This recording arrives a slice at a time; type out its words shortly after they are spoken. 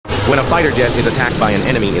when a fighter jet is attacked by an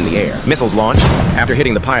enemy in the air. Missiles launched after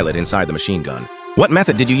hitting the pilot inside the machine gun. What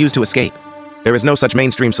method did you use to escape? There is no such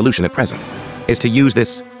mainstream solution at present. Is to use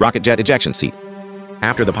this rocket jet ejection seat.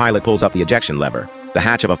 After the pilot pulls up the ejection lever, the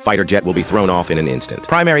hatch of a fighter jet will be thrown off in an instant.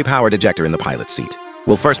 Primary powered ejector in the pilot's seat.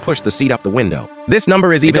 We'll first push the seat up the window. This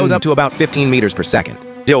number goes up to about 15 meters per second.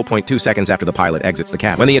 0.2 seconds after the pilot exits the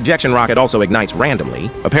cabin. When the ejection rocket also ignites randomly,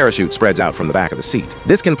 a parachute spreads out from the back of the seat.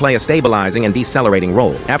 This can play a stabilizing and decelerating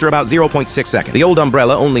role. After about 0.6 seconds, the old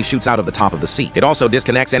umbrella only shoots out of the top of the seat. It also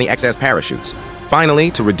disconnects any excess parachutes.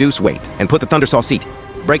 Finally, to reduce weight and put the Thundersaw seat,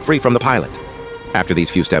 break free from the pilot. After these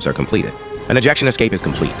few steps are completed, an ejection escape is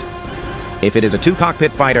complete. If it is a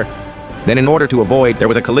two-cockpit fighter, then in order to avoid there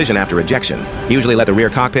was a collision after ejection, usually let the rear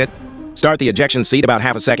cockpit start the ejection seat about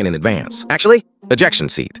half a second in advance. Actually, ejection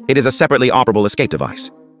seat. It is a separately operable escape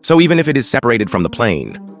device. So even if it is separated from the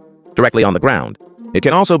plane, directly on the ground, it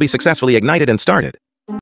can also be successfully ignited and started.